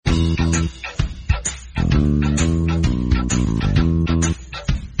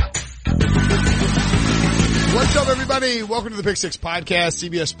welcome to the Pick Six Podcast,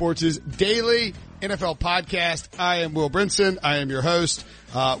 CBS Sports' daily NFL podcast. I am Will Brinson. I am your host.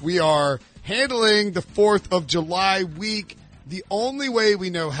 We are handling the 4th of July week the only way we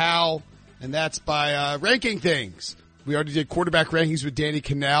know how, and that's by ranking things. We already did quarterback rankings with Danny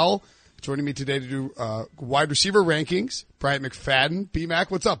Kanell. Joining me today to do wide receiver rankings, Bryant McFadden.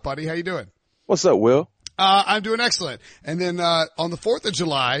 B-Mac, what's up, buddy? How you doing? What's up, Will? I'm doing excellent. And then on the 4th of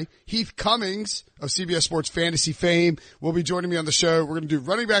July, Heath Cummings of CBS Sports Fantasy fame will be joining me on the show. We're going to do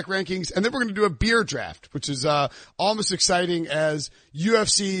running back rankings, and then we're going to do a beer draft, which is almost exciting as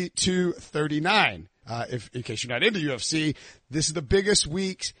UFC 239. In case you're not into UFC, this is the biggest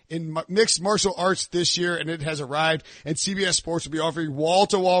week in mixed martial arts this year, and it has arrived, and CBS Sports will be offering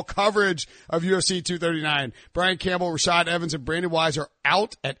wall-to-wall coverage of UFC 239. Brian Campbell, Rashad Evans, and Brandon Wise are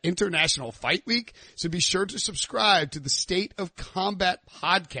out at International Fight Week, so be sure to subscribe to the State of Combat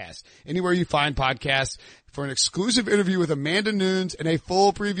podcast, anywhere you find podcasts, for an exclusive interview with Amanda Nunes and a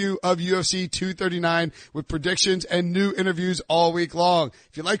full preview of UFC 239 with predictions and new interviews all week long.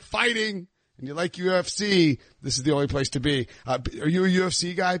 If you like fighting and you like UFC, this is the only place to be. Are you a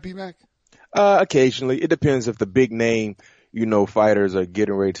UFC guy, B-Mac? Occasionally. It depends if the big name, fighters are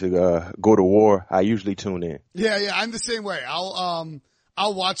getting ready to go to war. I usually tune in. Yeah, I'm the same way. I'll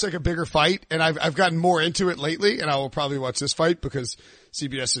watch like a bigger fight, and I've gotten more into it lately, and I will probably watch this fight because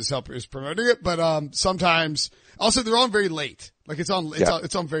CBS is promoting it. But sometimes also they're on very late. Like it's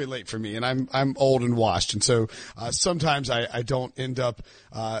on very late for me, and I'm old and washed, and so sometimes I don't end up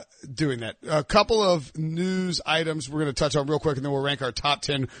doing that. A couple of news items we're going to touch on real quick, and then we'll rank our top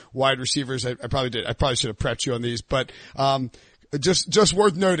 10 wide receivers. I probably should have prepped you on these, but just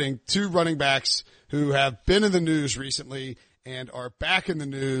worth noting, 2 running backs who have been in the news recently and are back in the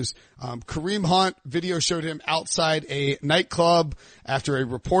news. Kareem Hunt, video showed him outside a nightclub after a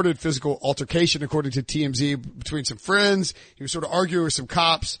reported physical altercation, according to TMZ, between some friends. He was sort of arguing with some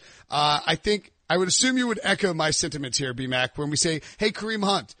cops. I would assume you would echo my sentiments here, B-Mac, when we say, hey, Kareem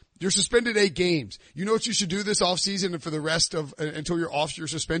Hunt, you're suspended 8 games. You know what you should do this offseason and for the rest of, until you're off your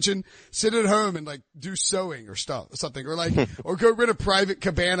suspension? Sit at home and like do sewing or something, or like, or go rent a private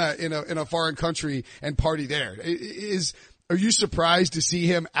cabana in a foreign country and party there. Are you surprised to see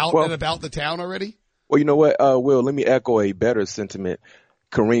him out and about the town already? Well, you know what, Will, let me echo a better sentiment.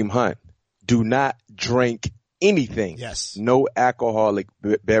 Kareem Hunt, do not drink anything. Yes. No alcoholic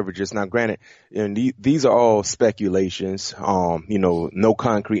beverages. Now, granted, these are all speculations. No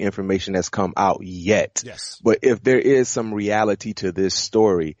concrete information has come out yet. Yes. But if there is some reality to this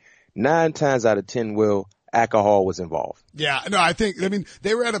story, 9 times out of 10, Will, alcohol was involved. Yeah, no,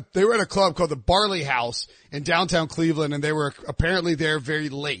 they were at a club called the Barley House in downtown Cleveland, and they were apparently there very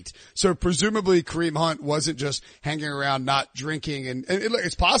late. So presumably Kareem Hunt wasn't just hanging around not drinking, and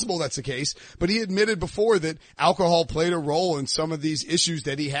it's possible that's the case, but he admitted before that alcohol played a role in some of these issues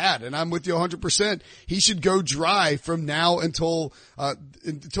that he had, and I'm with you 100%. He should go dry from now until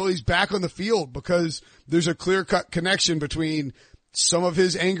he's back on the field, because there's a clear-cut connection between some of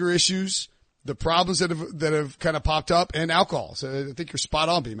his anger issues, the problems that have kind of popped up, and alcohol. So I think you're spot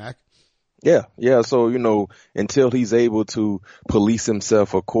on, B-Mac. Yeah. So, until he's able to police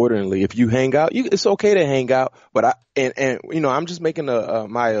himself accordingly, if you hang out, it's okay to hang out, but I'm just making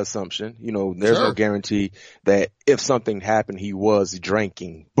my assumption, there's Sure. No guarantee that if something happened, he was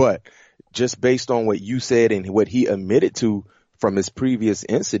drinking, but just based on what you said and what he admitted to from his previous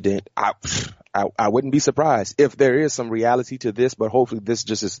incident, I wouldn't be surprised if there is some reality to this, but hopefully they're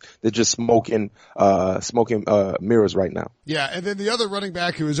just smoking mirrors right now. Yeah, and then the other running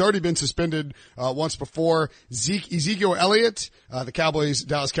back who has already been suspended once before, Ezekiel Elliott, the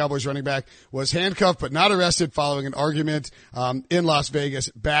Dallas Cowboys running back, was handcuffed but not arrested following an argument in Las Vegas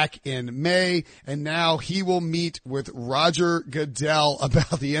back in May, and now he will meet with Roger Goodell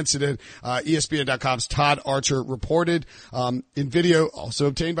about the incident. ESPN.com's Todd Archer reported in video, also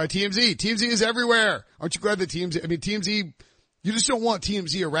obtained by TMZ. TMZ is everywhere. Aren't you glad that TMZ, you just don't want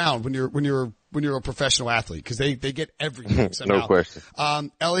TMZ around when you're a professional athlete, because they get everything somehow. No question.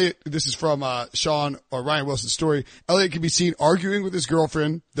 Elliott, this is from Ryan Wilson's story. Elliott can be seen arguing with his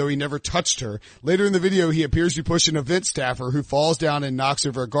girlfriend, though he never touched her. Later in the video, he appears to push an event staffer who falls down and knocks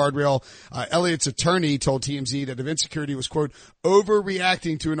over a guardrail. Elliott's attorney told TMZ that event security was, quote,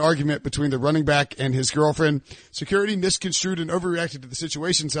 overreacting to an argument between the running back and his girlfriend. Security misconstrued and overreacted to the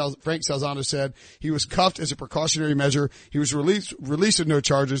situation, Frank Salzano said. He was cuffed as a precautionary measure. He was released with no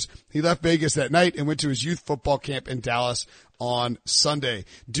charges. He left Vegas that night and went to his youth football camp in Dallas on Sunday.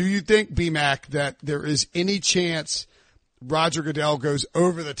 Do you think, B-Mac, that there is any chance Roger Goodell goes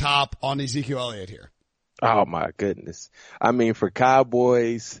over the top on Ezekiel Elliott here? Oh my goodness. I mean, for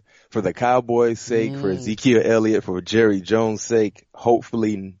the Cowboys' sake, for Ezekiel Elliott, for Jerry Jones' sake,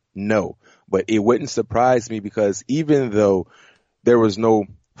 hopefully no. But it wouldn't surprise me because even though there was no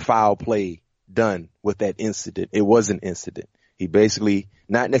foul play done with that incident, it was an incident. He basically,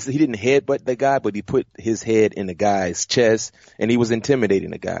 not necessarily, he didn't headbutt the guy, but he put his head in the guy's chest and he was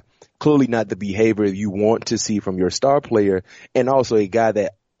intimidating the guy. Clearly not the behavior you want to see from your star player, and also a guy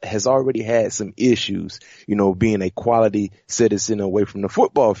that has already had some issues, being a quality citizen away from the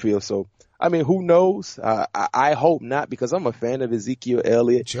football field. So, I mean, who knows? I hope not, because I'm a fan of Ezekiel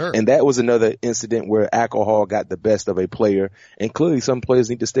Elliott. Sure. And that was another incident where alcohol got the best of a player. And clearly some players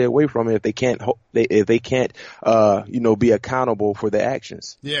need to stay away from it if they can't, be accountable for their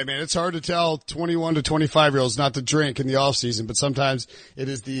actions. Yeah, man, it's hard to tell 21 to 25-year-olds not to drink in the off season, but sometimes it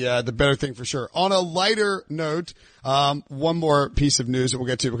is the better thing for sure. On a lighter note, one more piece of news that we'll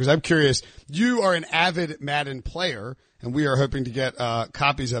get to, because I'm curious. You are an avid Madden player, and we are hoping to get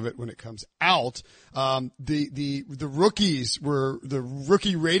copies of it when it comes out. The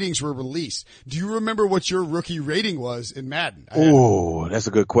rookie ratings were released. Do you remember what your rookie rating was in Madden? Oh, that's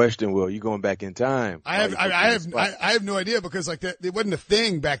a good question, Will. You going back in time? I have no idea, because like that, it wasn't a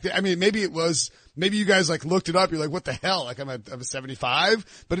thing back then. I mean, maybe it was. Maybe you guys like looked it up. You're like, what the hell? Like I'm a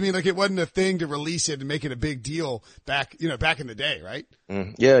 75, but I mean, like it wasn't a thing to release it and make it a big deal back in the day, right?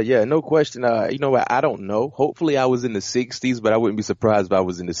 Yeah, no question. You know what? I don't know. Hopefully I was in the 60s, but I wouldn't be surprised if I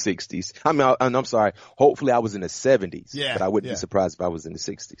was in the 60s. I mean, I'm sorry. Hopefully I was in the 70s, but I wouldn't be surprised if I was in the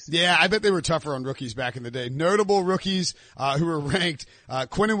 60s. Yeah, I bet they were tougher on rookies back in the day. Notable rookies, who were ranked,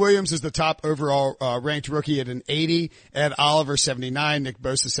 Quinnen Williams is the top overall, ranked rookie at an 80, Ed Oliver 79, Nick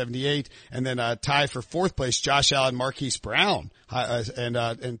Bosa 78, and then, tied for fourth place, Josh Allen, Marquise Brown, and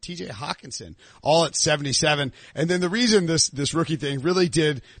TJ Hawkinson, all at 77. And then the reason this rookie thing really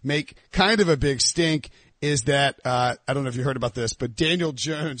did make kind of a big stink is that, I don't know if you heard about this, but Daniel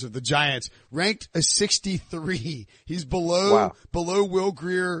Jones of the Giants ranked a 63. He's below Will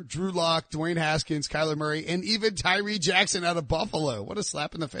Grier, Drew Lock, Dwayne Haskins, Kyler Murray, and even Tyree Jackson out of Buffalo. What a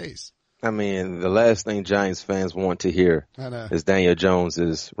slap in the face. I mean, the last thing Giants fans want to hear is Daniel Jones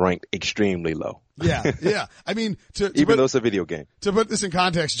is ranked extremely low. Yeah. I mean, even though it's a video game. To put this in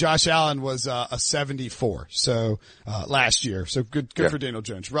context, Josh Allen was a 74. So last year. So good for Daniel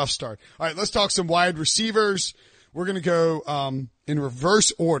Jones. Rough start. All right, let's talk some wide receivers. We're going to go in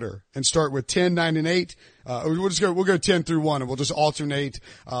reverse order and start with 10, 9, and 8. We'll go 10 through 1, and we'll just alternate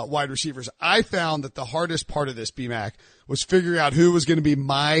wide receivers. I found that the hardest part of this, BMAC, was figuring out who was going to be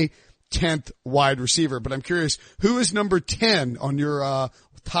my 10th wide receiver, but I'm curious, who is number 10 on your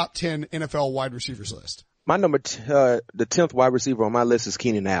top 10 NFL wide receivers list? My the 10th wide receiver on my list is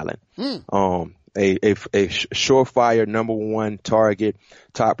Keenan Allen. A surefire number one target,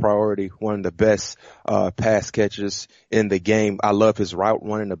 top priority, one of the best pass catchers in the game. I love his route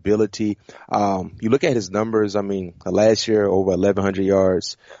running ability. You look at his numbers. I mean, last year over 1,100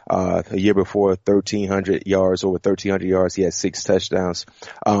 yards, a year before 1,300 yards, over 1,300 yards. He had 6 touchdowns.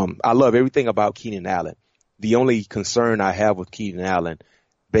 I love everything about Keenan Allen. The only concern I have with Keenan Allen,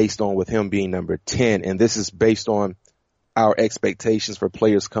 based on with him being number 10, and this is based on our expectations for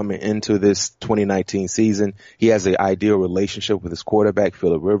players coming into this 2019 season. He has an ideal relationship with his quarterback,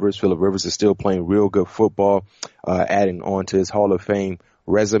 Phillip Rivers. Phillip Rivers is still playing real good football, adding on to his Hall of Fame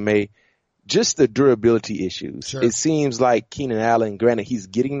resume. Just the durability issues. Sure. It seems like Keenan Allen, granted, he's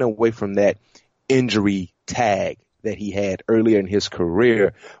getting away from that injury tag that he had earlier in his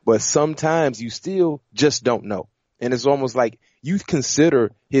career, but sometimes you still just don't know. And it's almost like you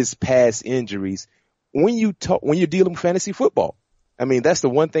consider his past injuries when you're dealing with fantasy football. I mean, that's the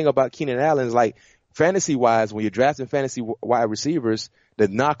one thing about Keenan Allen is like fantasy wise, when you're drafting fantasy wide receivers, the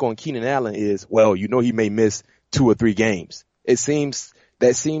knock on Keenan Allen is, well, he may miss 2 or 3 games. That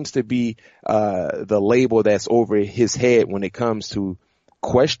seems to be, the label that's over his head when it comes to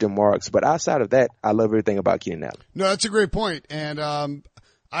question marks. But outside of that, I love everything about Keenan Allen. No, that's a great point. And,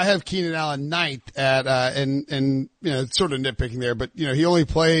 I have Keenan Allen 9th at, and sort of nitpicking there, but, he only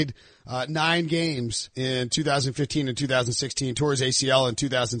played, 9 games in 2015 and 2016, tore his ACL in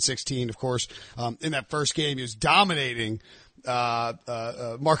 2016, of course. In that first game, he was dominating,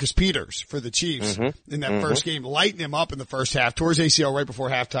 Marcus Peters for the Chiefs in that first game, lighting him up in the first half, tore his ACL right before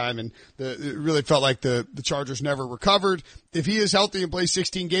halftime, and it really felt like the Chargers never recovered. If he is healthy and plays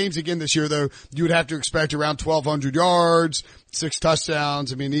 16 games again this year, though, you would have to expect around 1,200 yards, 6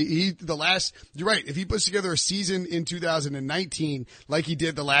 touchdowns. I mean, you're right. If he puts together a season in 2019 like he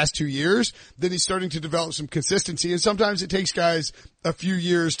did the last 2 years, then he's starting to develop some consistency. And sometimes it takes guys a few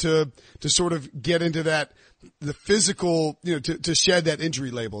years to sort of get into that the physical, to shed that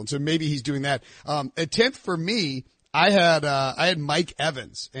injury label. And so maybe he's doing that. At 10th for me, I had Mike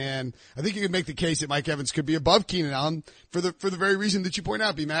Evans, and I think you could make the case that Mike Evans could be above Keenan Allen for the very reason that you point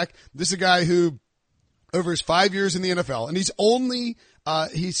out, B-Mac. This is a guy who, over his 5 years in the NFL, and he's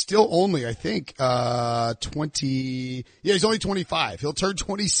still only, I think, 20, he's only 25. He'll turn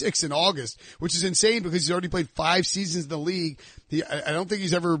 26 in August, which is insane because he's already played 5 seasons in the league. I don't think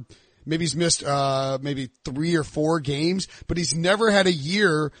he's ever, maybe he's missed, maybe 3 or 4 games, but he's never had a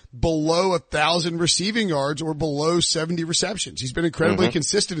year below 1,000 receiving yards or below 70 receptions. He's been incredibly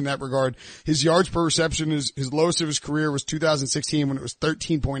consistent in that regard. His yards per reception is his lowest of his career was 2016 when it was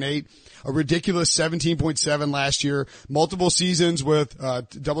 13.8, a ridiculous 17.7 last year, multiple seasons with,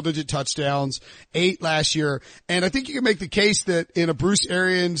 double digit touchdowns, 8 last year. And I think you can make the case that in a Bruce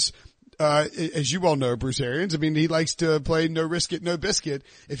Arians, as you well know, Bruce Arians, I mean, he likes to play no risk it, no biscuit.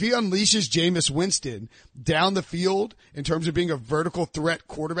 If he unleashes Jameis Winston down the field in terms of being a vertical threat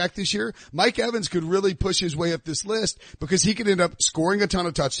quarterback this year, Mike Evans could really push his way up this list because he could end up scoring a ton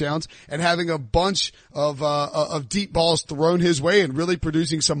of touchdowns and having a bunch of deep balls thrown his way and really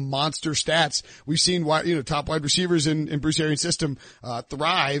producing some monster stats. We've seen top wide receivers in Bruce Arians' system,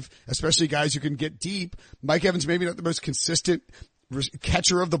 thrive, especially guys who can get deep. Mike Evans maybe not the most consistent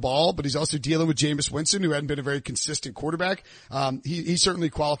catcher of the ball, but he's also dealing with Jameis Winston, who hadn't been a very consistent quarterback. He certainly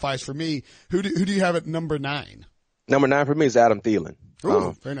qualifies for me. Who do you have at number 9? Number 9 for me is Adam Thielen.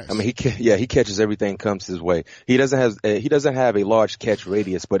 Ooh, very nice. I mean, he catches everything comes his way. He doesn't have a large catch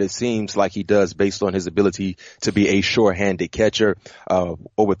radius, but it seems like he does based on his ability to be a sure-handed catcher, over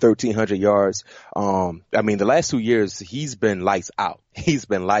 1,300 yards. I mean, the last 2 years, he's been lights out.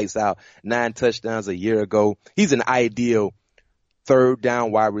 9 touchdowns a year ago. He's an ideal third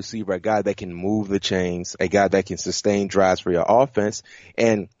down wide receiver, a guy that can move the chains, a guy that can sustain drives for your offense.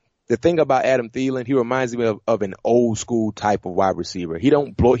 And the thing about Adam Thielen, he reminds me of an old school type of wide receiver. He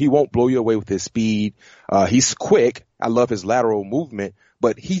won't blow you away with his speed. He's quick. I love his lateral movement,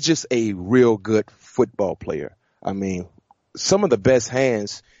 but he's just a real good football player. I mean, some of the best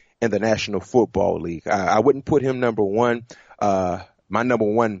hands in the National Football League. I wouldn't put him number 1. My number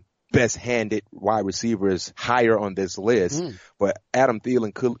 1 best-handed wide receiver is higher on this list, but Adam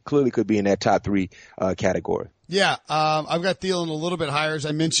Thielen clearly could be in that top 3 category. Yeah, I've got Thielen a little bit higher. As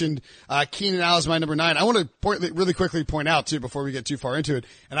I mentioned, Keenan Allen is my number 9. I want to really quickly point out, too, before we get too far into it,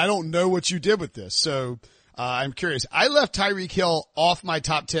 and I don't know what you did with this, so I'm curious. I left Tyreek Hill off my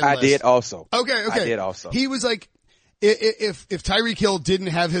top 10 list. I did also. Okay. I did also. He was like, if Tyreek Hill didn't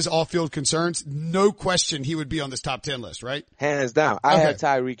have his off-field concerns, no question he would be on this top 10 list, right? Hands down. I have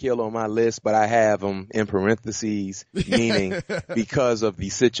Tyreek Hill on my list, but I have him in parentheses, meaning because of the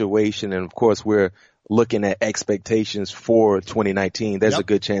situation. And of course, we're looking at expectations for 2019. There's a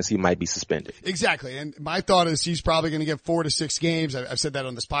good chance he might be suspended. Exactly. And my thought is he's probably going to get 4 to 6 games. I've said that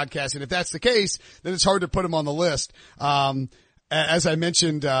on this podcast. And if that's the case, then it's hard to put him on the list. As I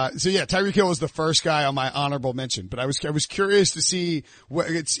mentioned, Tyreek Hill was the first guy on my honorable mention, but I was curious to see what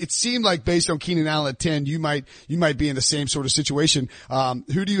it seemed like based on Keenan Allen at 10, you might be in the same sort of situation.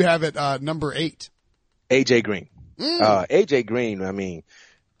 Who do you have at, number 8? AJ Green. AJ Green, I mean,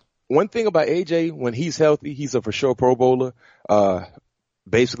 one thing about AJ, when he's healthy, he's a for sure Pro Bowler,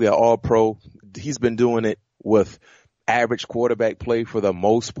 basically an all pro. He's been doing it with average quarterback play for the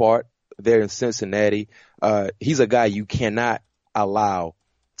most part there in Cincinnati. He's a guy you cannot allow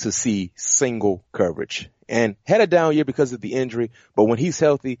to see single coverage, and had a down year because of the injury. But when he's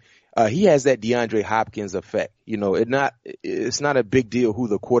healthy, he has that DeAndre Hopkins effect. It's not a big deal who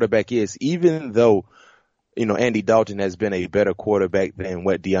the quarterback is, even though, Andy Dalton has been a better quarterback than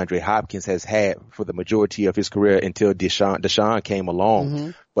what DeAndre Hopkins has had for the majority of his career until Deshaun came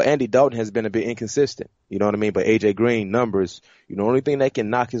along. But Andy Dalton has been a bit inconsistent. You know what I mean? But AJ Green numbers, the only thing that can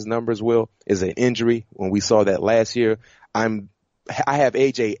knock his numbers, Will, is an injury. When we saw that last year, I have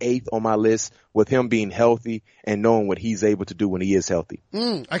AJ 8th on my list with him being healthy and knowing what he's able to do when he is healthy.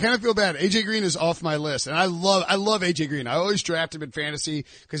 I kind of feel bad. AJ Green is off my list, and I love AJ Green. I always draft him in fantasy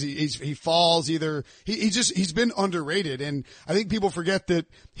because he falls either. He's been underrated, and I think people forget that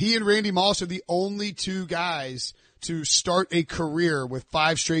he and Randy Moss are the only 2 guys to start a career with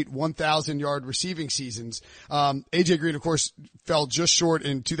 5 straight 1,000-yard receiving seasons. AJ Green, of course, fell just short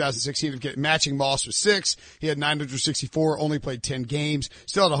in 2016 of matching Moss with 6. He had 964, only played 10 games,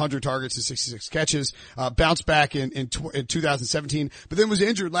 still had 100 targets and 66 catches, bounced back in 2017, but then was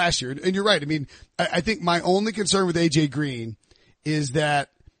injured last year. And you're right. I mean, I think my only concern with AJ Green is that,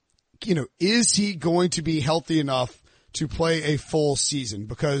 is he going to be healthy enough to play a full season?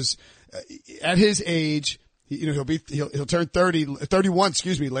 Because at his age, He'll turn 31,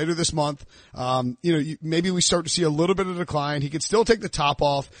 later this month. Maybe we start to see a little bit of decline. He can still take the top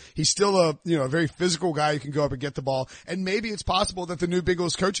off. He's still a very physical guy who can go up and get the ball. And maybe it's possible that the new Big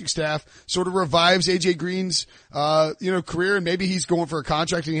Eagles coaching staff sort of revives AJ Green's, career, and maybe he's going for a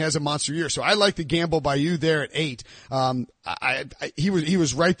contract and he has a monster year. So I like the gamble by you there at 8. He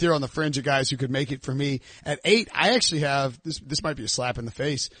was right there on the fringe of guys who could make it for me. At 8, I actually have, this might be a slap in the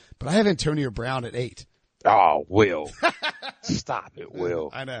face, but I have Antonio Brown at 8. Oh, Will. Stop it, Will.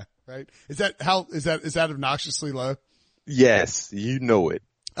 I know, right? Is that obnoxiously low? Yes, you know it.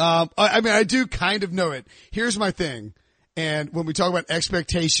 I do kind of know it. Here's my thing. And when we talk about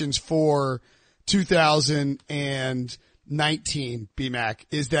expectations for 2019, BMAC,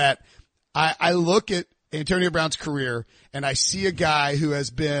 is that I look at Antonio Brown's career and I see a guy who has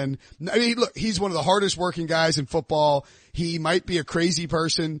been, look, he's one of the hardest working guys in football. He might be a crazy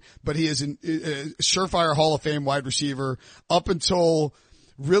person, but he is a surefire Hall of Fame wide receiver up until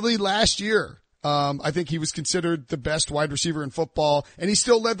really last year. I think he was considered the best wide receiver in football, and he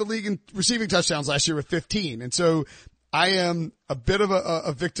still led the league in receiving touchdowns last year with 15. And so I am a bit of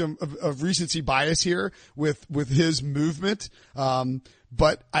a victim of recency bias here with his movement.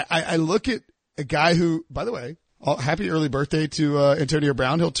 But I look at a guy who, by the way, happy early birthday to Antonio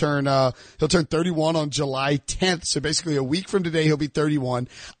Brown. He'll turn 31 on July 10th. So basically a week from today, he'll be 31.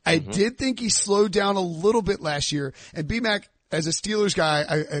 I did think he slowed down a little bit last year. And BMAC, as a Steelers guy,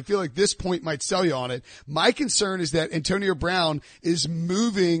 I feel like this point might sell you on it. My concern is that Antonio Brown is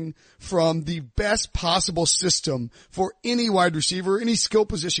moving from the best possible system for any wide receiver, any skill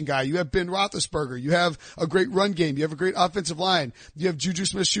position guy. You have Ben Roethlisberger. You have a great run game. You have a great offensive line. You have Juju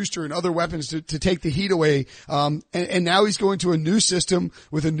Smith-Schuster and other weapons to take the heat away. And now he's going to a new system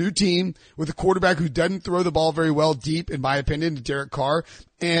with a new team, with a quarterback who doesn't throw the ball very well deep, in my opinion, to Derek Carr.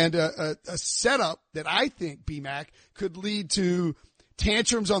 And a setup that I think, BMAC, could lead to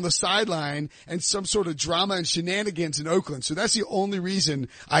tantrums on the sideline and some sort of drama and shenanigans in Oakland. So that's the only reason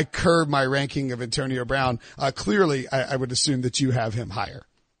I curb my ranking of Antonio Brown. Clearly, I would assume that you have him higher.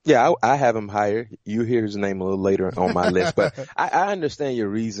 Yeah, I have him higher. You hear his name a little later on my list, but I understand your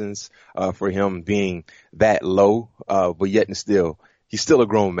reasons for him being that low, but yet and still, he's still a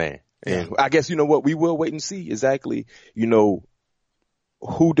grown man. And I guess, you know what, we will wait and see exactly,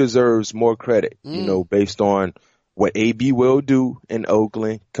 who deserves more credit, based on what AB will do in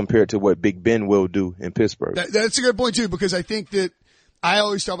Oakland compared to what Big Ben will do in Pittsburgh. That's a good point too, because I think that I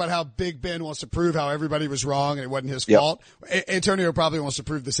always talk about how Big Ben wants to prove how everybody was wrong and it wasn't his fault. Antonio probably wants to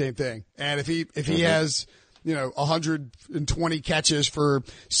prove the same thing. And if he has, 120 catches for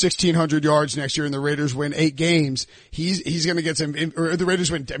 1,600 yards next year and the Raiders win 8 games, he's going to get some, or the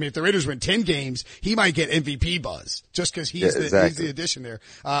Raiders win, if the Raiders win 10 games, he might get MVP buzz just because he's the addition there.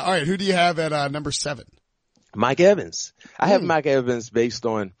 All right. Who do you have at, number 7? Mike Evans. I have Mike Evans based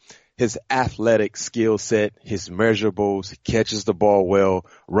on his athletic skill set, his measurables. He catches the ball well,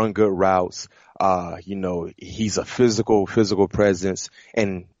 run good routes. He's a physical presence.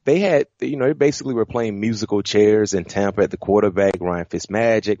 And they basically were playing musical chairs in Tampa at the quarterback, Ryan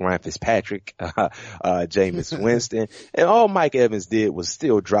Fitzpatrick, Jameis Winston. And all Mike Evans did was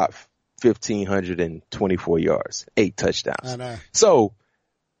still drop 1,524 yards, 8 touchdowns. I know. So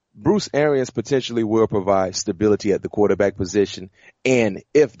Bruce Arians potentially will provide stability at the quarterback position. And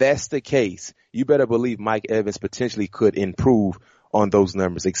if that's the case, you better believe Mike Evans potentially could improve on those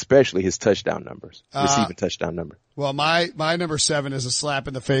numbers, especially his touchdown numbers, receiving touchdown number. Well, my number 7 is a slap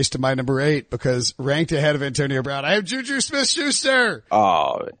in the face to my number 8 because ranked ahead of Antonio Brown, I have Juju Smith-Schuster.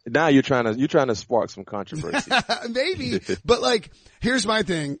 Oh, now you're trying to spark some controversy. Maybe, but here's my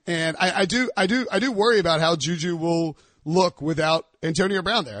thing. And I do worry about how Juju will look without Antonio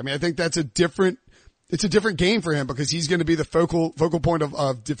Brown there. I mean, I think it's a different game for him because he's going to be the focal point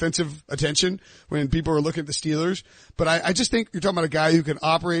of defensive attention when people are looking at the Steelers. But I just think you're talking about a guy who can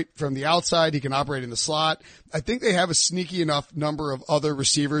operate from the outside. He can operate in the slot. I think they have a sneaky enough number of other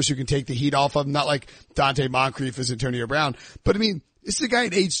receivers who can take the heat off of him. Not like Dante Moncrief as Antonio Brown, but I mean, this is a guy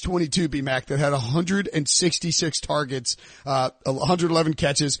at age 22, BMAC, that had 166 targets, 111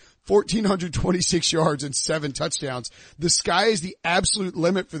 catches, 1,426 yards and 7 touchdowns. The sky is the absolute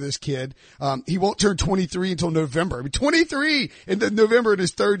limit for this kid. He won't turn 23 until November. I mean, 23 in November in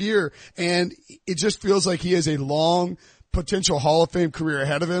his 3rd year. And it just feels like he has a long potential Hall of Fame career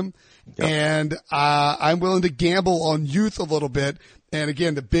ahead of him. Yep. And, I'm willing to gamble on youth a little bit. And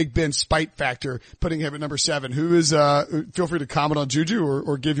again, the Big Ben spite factor, putting him at number 7. Who is, feel free to comment on Juju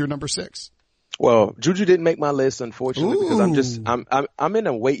or give your number 6. Well, Juju didn't make my list, unfortunately, because Ooh. I'm in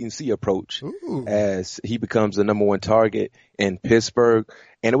a wait and see approach Ooh. as he becomes the number one target in Pittsburgh.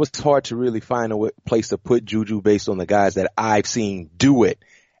 And it was hard to really find a place to put Juju based on the guys that I've seen do it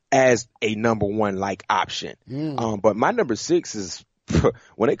as a number one like option. But my number 6 is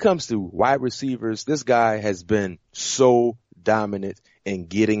when it comes to wide receivers, this guy has been so dominant in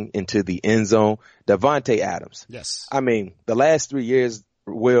getting into the end zone. Davante Adams. Yes. I mean, the last 3 years,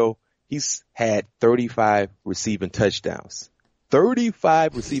 he's had 35 receiving touchdowns.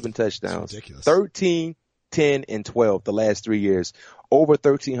 35 receiving touchdowns. Ridiculous. 13, 10, and 12 the last 3 years. Over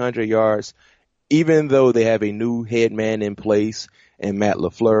 1,300 yards. Even though they have a new head man in place and Matt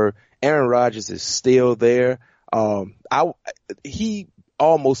LaFleur, Aaron Rodgers is still there. He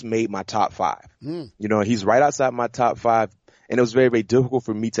almost made my top 5. You know, he's right outside my top 5. And it was very, very difficult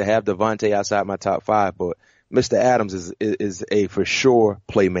for me to have Davante outside my top 5, but Mr. Adams is a for sure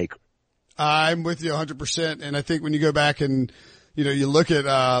playmaker. I'm with you 100%. And I think when you go back and, you know, you look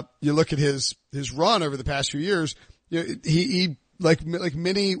at his run over the past few years, you know, he like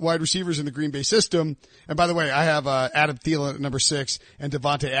many wide receivers in the Green Bay system. And by the way, I have, Adam Thielen at number 6 and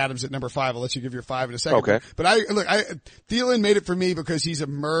Davante Adams at number 5. I'll let you give your 5 in a second. Okay. But Thielen made it for me because he's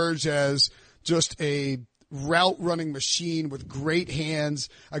emerged as just a route running machine with great hands,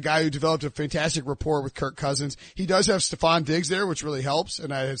 a guy who developed a fantastic rapport with Kirk Cousins. He does have Stephon Diggs there, which really helps.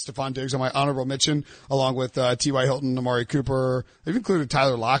 And I had Stephon Diggs on my honorable mention along with, T.Y. Hilton, Amari Cooper. I've included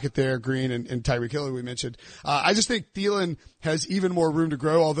Tyler Lockett there, Green and Tyreek Hill, who we mentioned. I just think Thielen has even more room to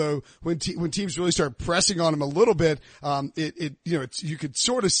grow, although when teams really start pressing on him a little bit, you could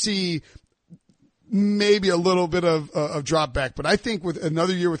sort of see maybe a little bit of drop back, but I think with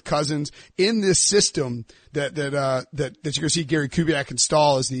another year with Cousins in this system that you're going to see Gary Kubiak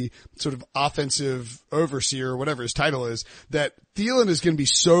install as the sort of offensive overseer or whatever his title is, that Thielen is going to be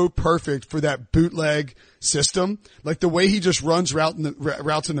so perfect for that bootleg system. Like the way he just runs routes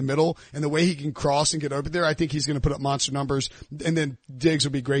in the middle and the way he can cross and get open there, I think he's going to put up monster numbers, and then Diggs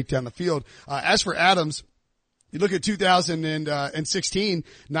will be great down the field. As for Adams, you look at 2016,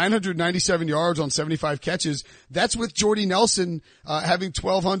 997 yards on 75 catches. That's with Jordy Nelson, having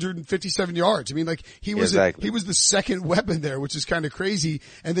 1,257 yards. I mean, like he was the second weapon there, which is kind of crazy.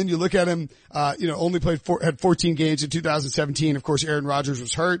 And then you look at him, only had 14 games in 2017. Of course, Aaron Rodgers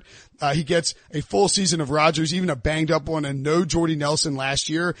was hurt. He gets a full season of Rodgers, even a banged up one, and no Jordy Nelson last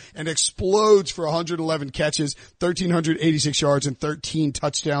year, and explodes for 111 catches, 1,386 yards, and 13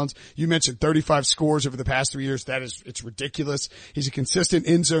 touchdowns. You mentioned 35 scores over the past 3 years. It's ridiculous. He's a consistent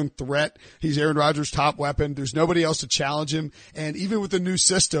end zone threat. He's Aaron Rodgers' top weapon. There's nobody else to challenge him. And even with the new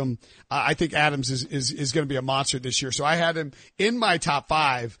system, I think Adams is going to be a monster this year. So I had him in my top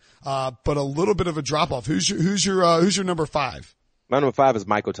 5, but a little bit of a drop off. Who's your number 5? My number 5 is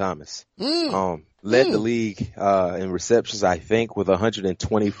Michael Thomas. Led the league, in receptions, I think, with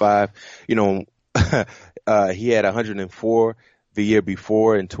 125. You know, he had 104 the year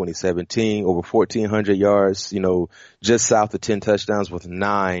before in 2017, over 1,400 yards, you know, just south of 10 touchdowns with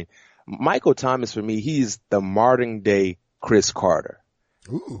 9. Michael Thomas, for me, he's the modern day Chris Carter.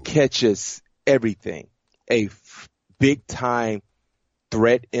 Ooh. Catches everything. A big time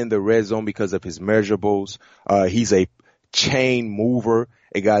threat in the red zone because of his measurables. He's a chain mover,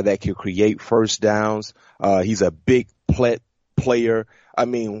 a guy that can create first downs. He's a big player. I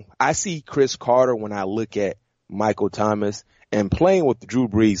mean, I see Chris Carter when I look at Michael Thomas, and playing with Drew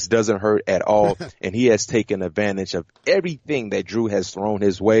Brees doesn't hurt at all. And he has taken advantage of everything that Drew has thrown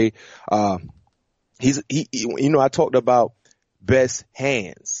his way. I talked about best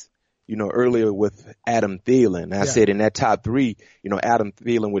hands, earlier with Adam Thielen. I said in that top 3, Adam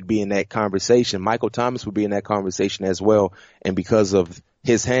Thielen would be in that conversation. Michael Thomas would be in that conversation as well. And because of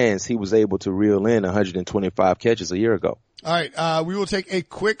his hands, he was able to reel in 125 catches a year ago. All right. We will take a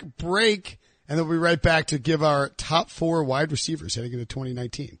quick break, and then we'll be right back to give our top 4 wide receivers heading into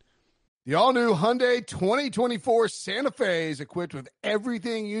 2019. The all-new Hyundai 2024 Santa Fe is equipped with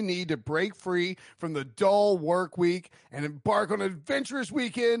everything you need to break free from the dull work week and embark on an adventurous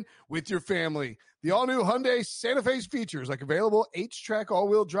weekend with your family. The all-new Hyundai Santa Fe's features like available H-Track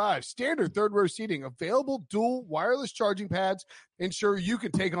all-wheel drive, standard third-row seating, available dual wireless charging pads, ensure you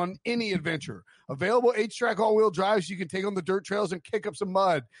can take on any adventure. Available H-Track all-wheel drives you can take on the dirt trails and kick up some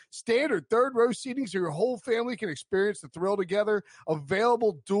mud. Standard third-row seating so your whole family can experience the thrill together.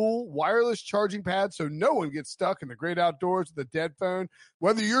 Available dual wireless charging pads so no one gets stuck in the great outdoors with a dead phone.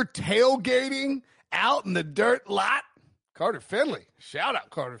 Whether you're tailgating out in the dirt lot, Carter Finley, shout out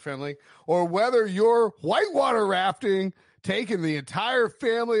Carter Finley, or whether you're whitewater rafting, taking the entire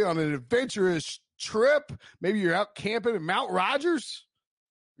family on an adventurous trip, maybe you're out camping in Mount Rogers,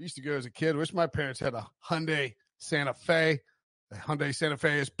 used to go as a kid. Wish my parents had a Hyundai Santa Fe. The Hyundai Santa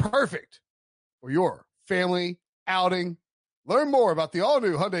Fe is perfect for your family outing. Learn more about the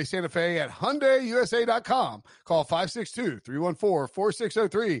all-new Hyundai Santa Fe at HyundaiUSA.com. Call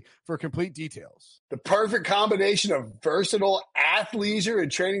 562-314-4603 for complete details. The perfect combination of versatile athleisure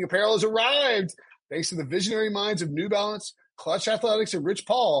and training apparel has arrived. Thanks to the visionary minds of New Balance, Clutch Athletics, and Rich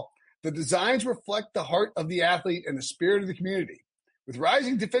Paul, the designs reflect the heart of the athlete and the spirit of the community. With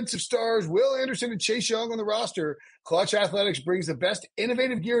rising defensive stars Will Anderson and Chase Young on the roster, Clutch Athletics brings the best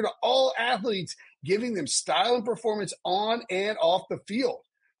innovative gear to all athletes, giving them style and performance on and off the field.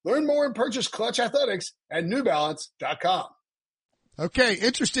 Learn more and purchase Clutch Athletics at NewBalance.com. Okay,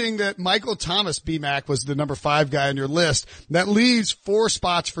 interesting that Michael Thomas, BMAC, was the number 5 guy on your list. That leaves 4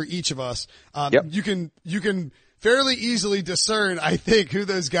 spots for each of us. Yep. You can fairly easily discern, I think, who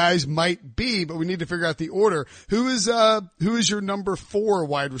those guys might be, but we need to figure out the order. Who is your number 4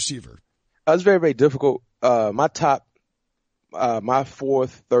 wide receiver? It was very, very difficult. My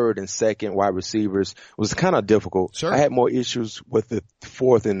 4th, 3rd, and 2nd wide receivers was kind of difficult. Sure. I had more issues with the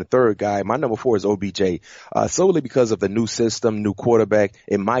 4th and the 3rd guy. My number 4 is OBJ, solely because of the new system, new quarterback.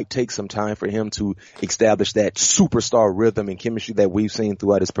 It might take some time for him to establish that superstar rhythm and chemistry that we've seen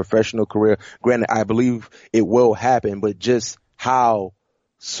throughout his professional career. Granted, I believe it will happen, but just how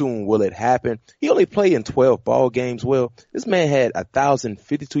soon will it happen? He only played in 12 ball games. Well, this man had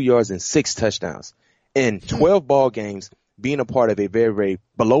 1,052 yards and 6 touchdowns in 12 ball games, being a part of a very, very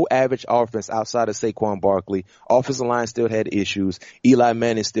below average offense outside of Saquon Barkley. Offensive line still had issues. Eli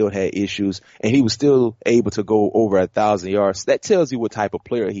Manning still had issues, and he was still able to go over 1,000 yards. That tells you what type of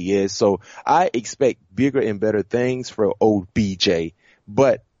player he is. So I expect bigger and better things for OBJ,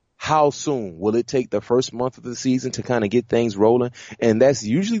 but how soon will it take the first month of the season to kind of get things rolling? And that's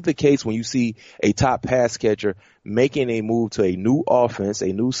usually the case when you see a top pass catcher making a move to a new offense, a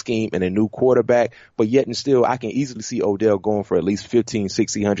new scheme, and a new quarterback. But yet and still, I can easily see Odell going for at least 15,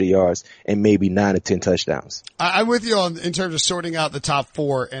 1,600 yards and maybe 9 to 10 touchdowns. I'm with you in terms of sorting out the top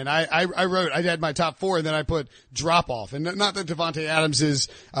 4. And I had my top 4 and then I put drop off. And not that Devontae Adams is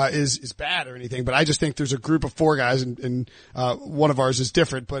bad or anything, but I just think there's a group of 4 guys and one of ours is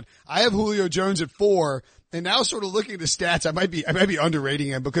different. But I have Julio Jones at 4. And now sort of looking at the stats, I might be underrating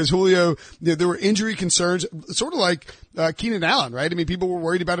him because Julio, there were injury concerns, sort of like, Keenan Allen, right? I mean, people were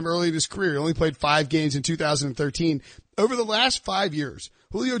worried about him early in his career. He only played 5 games in 2013. Over the last 5 years,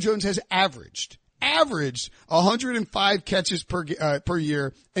 Julio Jones has averaged 105 catches per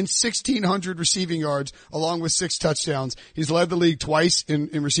year and 1,600 receiving yards along with 6 touchdowns. He's led the league twice in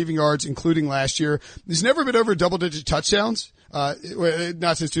receiving yards, including last year. He's never been over double-digit touchdowns.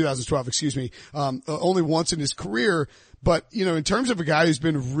 Not since 2012, excuse me. Only once in his career. But, in terms of a guy who's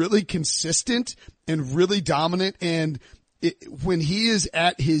been really consistent and really dominant, and when he is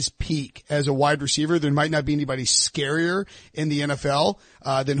at his peak as a wide receiver, there might not be anybody scarier in the NFL,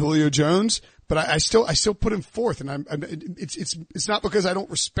 than Julio Jones. But I still put him 4th, and it's not because I don't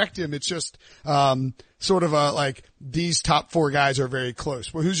respect him. It's just, sort of like these top 4 guys are very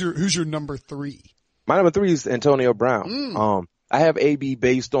close. Well, who's your number 3? My number 3 is Antonio Brown. I have AB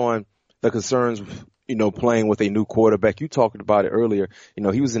based on the concerns, playing with a new quarterback. You talked about it earlier.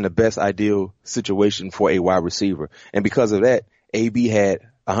 He was in the best ideal situation for a wide receiver. And because of that, AB had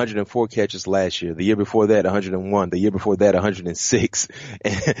 104 catches last year. The year before that, 101. The year before that, 106.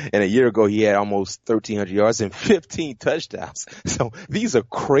 And a year ago, he had almost 1,300 yards and 15 touchdowns. So these are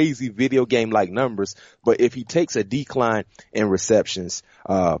crazy video game-like numbers. But if he takes a decline in receptions,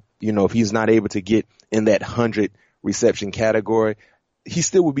 if he's not able to get in that 100 reception category, he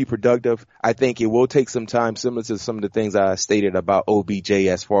still will be productive. I think it will take some time, similar to some of the things I stated about OBJ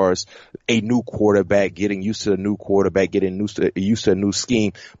as far as a new quarterback, getting used to a new quarterback, getting used to a new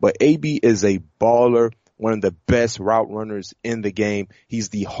scheme. But AB is a baller, one of the best route runners in the game. He's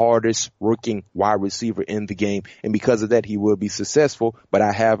the hardest working wide receiver in the game. And because of that, he will be successful. But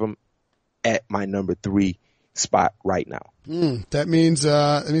I have him at my number 3 spot right now. That means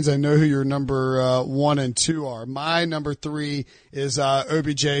I know who your number 1 and 2 are. My number 3 is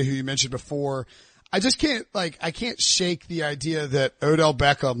OBJ, who you mentioned before. I just can't I can't shake the idea that Odell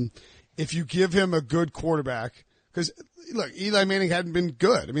Beckham, if you give him a good quarterback, because look, Eli Manning hadn't been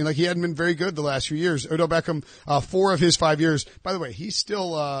good. I mean, he hadn't been very good the last few years. Odell Beckham, 4 of his 5 years. By the way, he's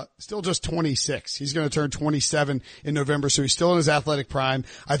still just 26. He's going to turn 27 in November, so he's still in his athletic prime.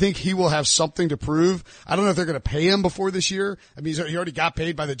 I think he will have something to prove. I don't know if they're going to pay him before this year. I mean, he already got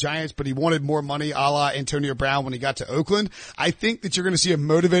paid by the Giants, but he wanted more money, a la Antonio Brown when he got to Oakland. I think that you're going to see a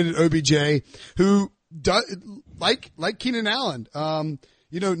motivated OBJ who does, like Keenan Allen,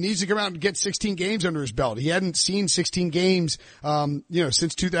 needs to come out and get 16 games under his belt. He hadn't seen 16 games,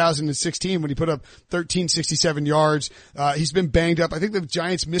 since 2016 when he put up 1367 yards. He's been banged up. I think the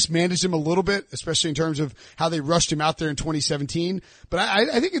Giants mismanaged him a little bit, especially in terms of how they rushed him out there in 2017. But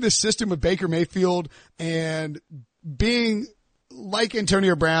I think in this system with Baker Mayfield and being like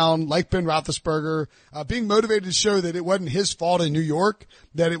Antonio Brown, like Ben Roethlisberger, being motivated to show that it wasn't his fault in New York,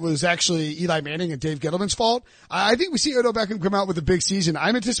 that it was actually Eli Manning and Dave Gettleman's fault. I think we see Odell Beckham come out with a big season.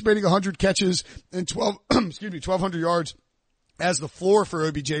 I'm anticipating 100 catches and 1,200 yards as the floor for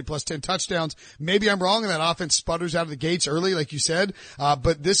OBJ plus 10 touchdowns. Maybe I'm wrong and that offense sputters out of the gates early, like you said.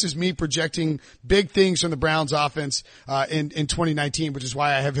 But this is me projecting big things from the Browns offense, in 2019, which is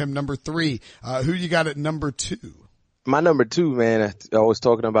why I have him number 3. Who you got at number 2? My number 2, man, I was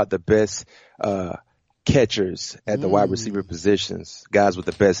talking about the best catchers at the wide receiver positions, guys with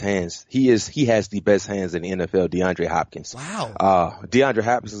the best hands. He has the best hands in the NFL, DeAndre Hopkins. Wow. DeAndre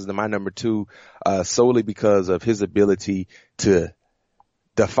Hopkins is my number 2, solely because of his ability to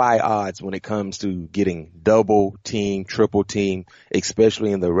defy odds when it comes to getting double team, triple team,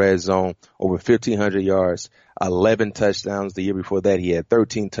 especially in the red zone. Over 1,500 yards, 11 touchdowns. The year before that, he had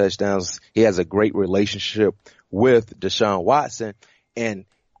 13 touchdowns. He has a great relationship with Deshaun Watson. And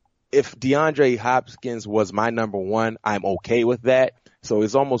if DeAndre Hopkins was my number 1, I'm okay with that. So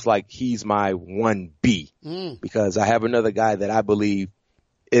it's almost like he's my 1B because I have another guy that I believe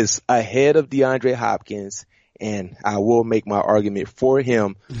is ahead of DeAndre Hopkins, and I will make my argument for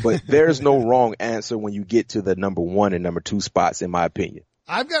him, but there's no wrong answer when you get to the number 1 and number 2 spots, in my opinion.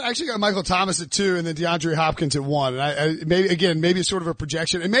 I've actually got Michael Thomas at 2 and then DeAndre Hopkins at 1. And maybe it's sort of a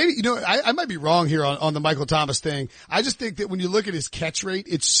projection. And maybe, I might be wrong here on the Michael Thomas thing. I just think that when you look at his catch rate,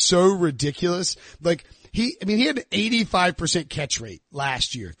 it's so ridiculous. Like, he had an 85% catch rate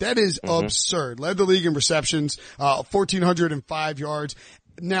last year. That is absurd. Led the league in receptions, 1,405 yards.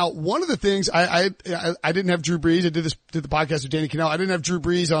 Now, one of the things I didn't have Drew Brees. I did the podcast with Danny Cannell. I didn't have Drew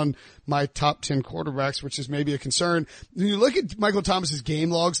Brees on my top 10 quarterbacks, which is maybe a concern. When you look at Michael Thomas's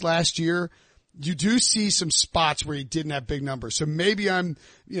game logs last year, you do see some spots where he didn't have big numbers. So maybe down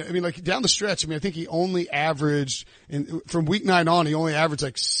the stretch, I think he only averaged, from week 9 on, he only averaged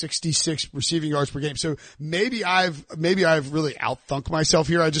like 66 receiving yards per game. So maybe I've really outthunk myself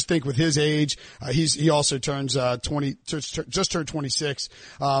here. I just think with his age, he also turns, 20, just turned 26.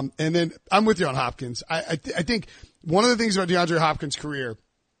 And then I'm with you on Hopkins. I think one of the things about DeAndre Hopkins' career,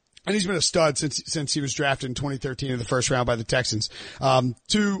 and he's been a stud since he was drafted in 2013 in the first round by the Texans.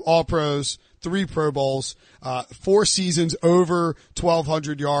 2 All-Pros, 3 Pro Bowls, 4 seasons over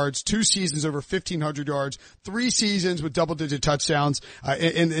 1,200 yards, 2 seasons over 1,500 yards, 3 seasons with double-digit touchdowns,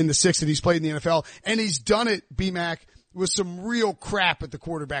 in the 6 that he's played in the NFL. And he's done it, B-Mac, with some real crap at the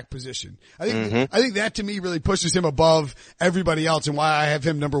quarterback position. I think that to me really pushes him above everybody else, and why I have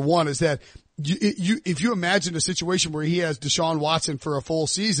him number 1 is that if you imagine a situation where he has Deshaun Watson for a full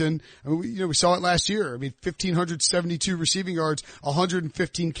season, we saw it last year. 1,572 receiving yards,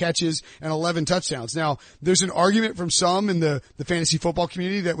 115 catches, and 11 touchdowns. Now, there's an argument from some in the fantasy football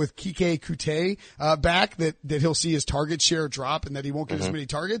community that with Kike Kute, back, that he'll see his target share drop and that he won't get as many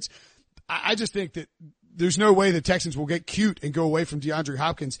targets. I just think that there's no way the Texans will get cute and go away from DeAndre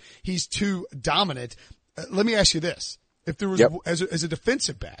Hopkins. He's too dominant. Let me ask you this. If there was, as a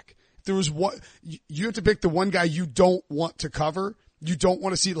defensive back, there was you have to pick the one guy you don't want to cover. You don't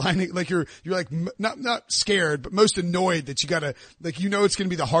want to see lining, like you're like not scared, but most annoyed that you gotta, like, it's going to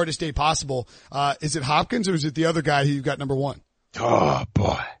be the hardest day possible. Is it Hopkins or is it the other guy who you got number 1? Oh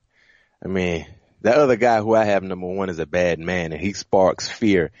boy. That other guy who I have number 1 is a bad man, and he sparks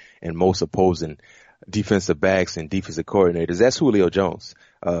fear in most opposing defensive backs and defensive coordinators. That's Julio Jones.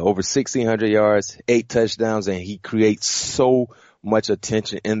 Over 1,600 yards, 8 touchdowns, and he creates so much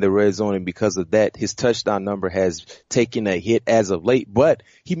attention in the red zone, and because of that, his touchdown number has taken a hit as of late, but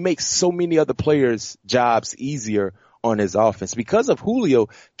he makes so many other players' jobs easier on his offense. Because of Julio,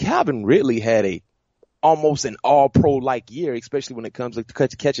 Calvin Ridley had almost an all-pro-like year, especially when it comes to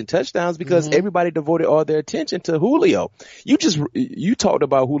catching touchdowns, because everybody devoted all their attention to Julio. You talked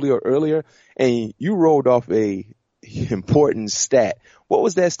about Julio earlier, and you rolled off a important stat. What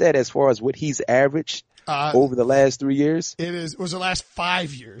was that stat as far as what he's averaged over the last 3 years? It was the last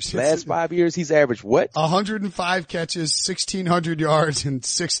 5 years. Last 5 years, he's averaged what? 105 catches, 1,600 yards, and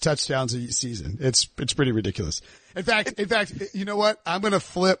 6 touchdowns a season. It's pretty ridiculous. In fact, you know what? I'm going to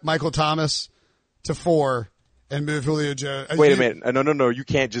flip Michael Thomas to 4 and move Julio Jones. Wait a minute. No. You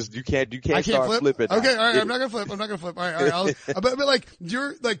can't start flip? flipping. Okay. All right. I'm not going to flip. All right. But like,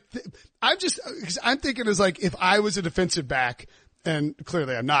 I'm thinking is like, if I was a defensive back, and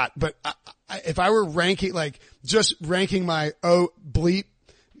clearly I'm not, but if I were ranking, like just ranking my,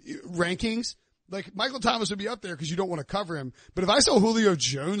 rankings, like Michael Thomas would be up there because you don't want to cover him. But if I saw Julio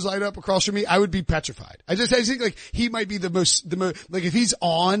Jones light up across from me, I would be petrified. I think like he might be the most, like if he's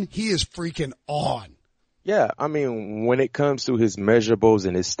on, he is freaking on. Yeah. I mean, when it comes to his measurables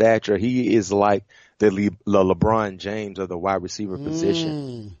and his stature, he is like the LeBron James of the wide receiver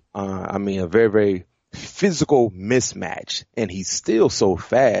position. I mean, a very, very physical mismatch, and he's still so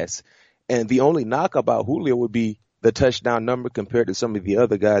fast. And the only knock about Julio would be the touchdown number compared to some of the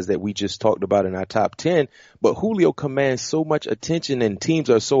other guys that we just talked about in our top 10. But Julio commands so much attention and teams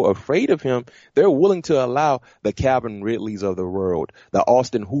are so afraid of him, they're willing to allow the Calvin Ridleys of the world, the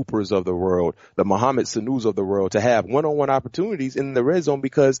Austin Hoopers of the world, the Mohamed Sanus of the world to have one-on-one opportunities in the red zone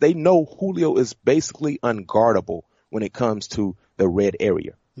because they know Julio is basically unguardable when it comes to the red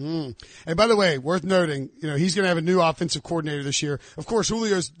area. And by the way, worth noting, he's going to have a new offensive coordinator this year. Of course,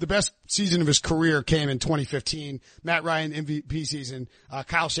 the best season of his career came in 2015. Matt Ryan MVP season.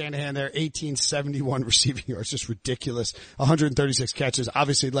 Kyle Shanahan there, 1871 receiving yards, just ridiculous. 136 catches,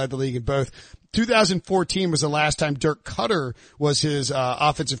 obviously led the league in both. 2014 was the last time Dirk Cutter was his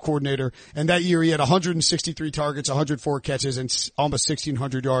offensive coordinator, and that year he had 163 targets, 104 catches, and almost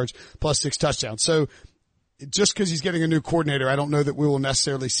 1,600 yards plus 6 touchdowns. So just because he's getting a new coordinator, I don't know that we will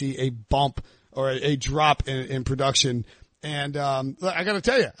necessarily see a bump or a drop in production. And I got to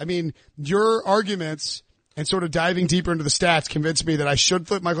tell you, I mean, your arguments and sort of diving deeper into the stats convinced me that I should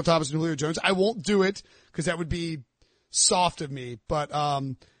flip Michael Thomas and Julio Jones. I won't do it because that would be soft of me. But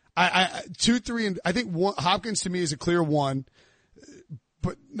I 2, 3, and I think Hopkins to me is a clear 1.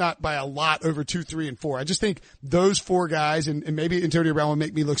 But not by a lot over 2, 3, and 4. I just think those 4 guys, and maybe Antonio Brown will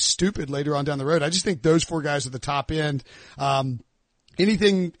make me look stupid later on down the road. I just think those 4 guys are the top end.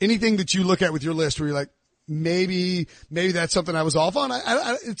 Anything that you look at with your list where you're like, maybe that's something I was off on.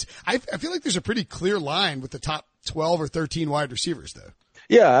 I feel like there's a pretty clear line with the top 12 or 13 wide receivers though.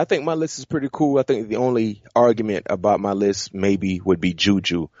 Yeah, I think my list is pretty cool. I think the only argument about my list maybe would be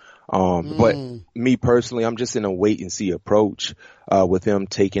Juju. But me personally, I'm just in a wait and see approach, with him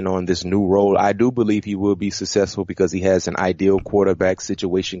taking on this new role. I do believe he will be successful because he has an ideal quarterback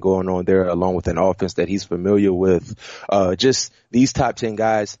situation going on there along with an offense that he's familiar with. Just these top 10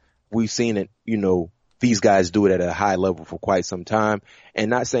 guys, we've seen it, these guys do it at a high level for quite some time. And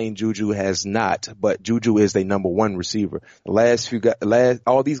not saying Juju has not, but Juju is the number 1 receiver.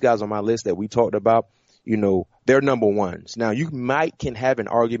 All these guys on my list that we talked about, they're number 1s. Now you can have an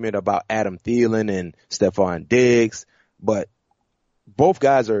argument about Adam Thielen and Stephon Diggs, but both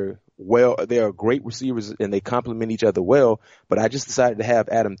guys they are great receivers and they complement each other well. But I just decided to have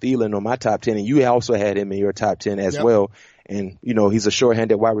Adam Thielen on my top 10 and you also had him in your top 10 as well. And, he's a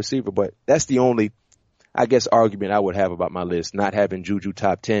short-handed wide receiver, but that's the only, I guess, argument I would have about my list, not having Juju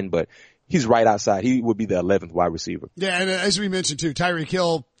top 10, but he's right outside. He would be the 11th wide receiver. Yeah, and as we mentioned too, Tyreek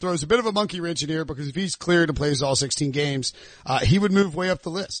Hill throws a bit of a monkey wrench in here because if he's cleared and plays all 16 games, he would move way up the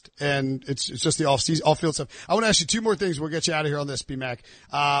list. And it's just the off-field stuff. I want to ask you 2 more things. We'll get you out of here on this, B-Mac.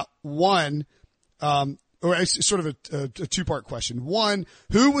 One, or it's sort of a 2-part question. One,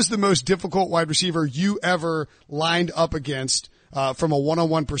 who was the most difficult wide receiver you ever lined up against, from a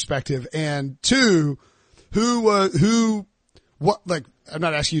one-on-one perspective? And 2, I'm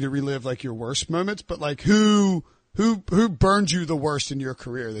not asking you to relive like your worst moments, but like who burned you the worst in your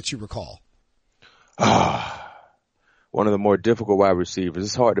career that you recall? One of the more difficult wide receivers.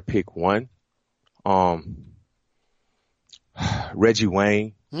 It's hard to pick one. Reggie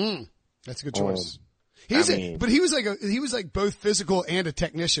Wayne. That's a good choice. But he was like both physical and a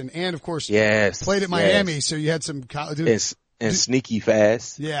technician, and of course, played at Miami, so you had some and sneaky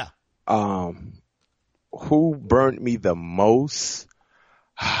fast. Yeah. Who burned me the most?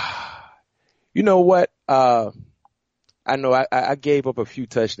 You know what? I know I gave up a few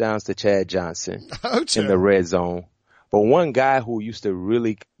touchdowns to Chad Johnson in the red zone, but one guy who used to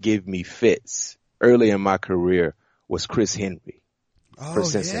really give me fits early in my career was Chris Henry for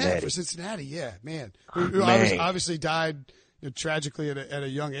Cincinnati. Yeah, for Cincinnati, yeah, man. Who obviously died tragically at a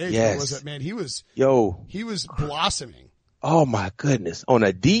young age. Yes. What was that, man? He was blossoming. Oh my goodness. On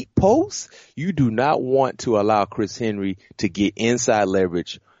a deep post, you do not want to allow Chris Henry to get inside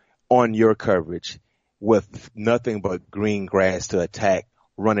leverage on your coverage with nothing but green grass to attack,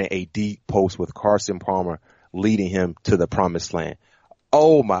 running a deep post with Carson Palmer leading him to the promised land.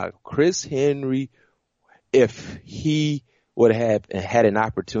 Oh my, Chris Henry, if he would have had an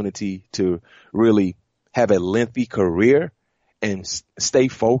opportunity to really have a lengthy career and stay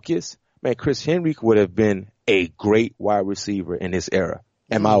focused, man, Chris Henry would have been a great wide receiver in his era,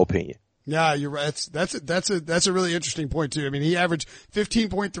 in my opinion. Yeah, you're right. That's a really interesting point too. I mean, he averaged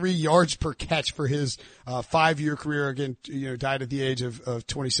 15.3 yards per catch for his 5-year career. Again, died at the age of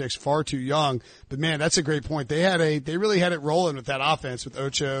 26, far too young. But man, that's a great point. They really had it rolling with that offense with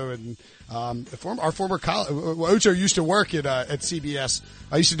Ocho and our former Ocho used to work at CBS.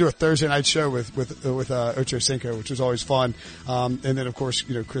 I used to do a Thursday night show with Ocho Cinco, which was always fun. And then of course,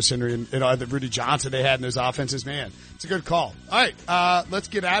 Chris Henry and the Rudy Johnson they had in those offenses. Man, it's a good call. All right, let's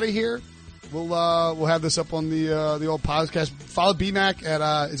get out of here. We'll have this up on the old podcast. Follow BMAC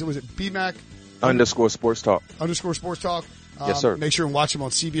at was it BMAC _ Sports Talk _ Sports Talk. Yes, sir. Make sure and watch him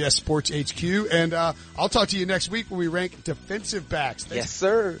on CBS Sports HQ. And I'll talk to you next week when we rank defensive backs. Yes,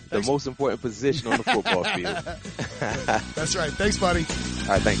 sir. The most important position on the football field. That's right. Thanks, buddy. All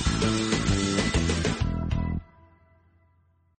right, thanks.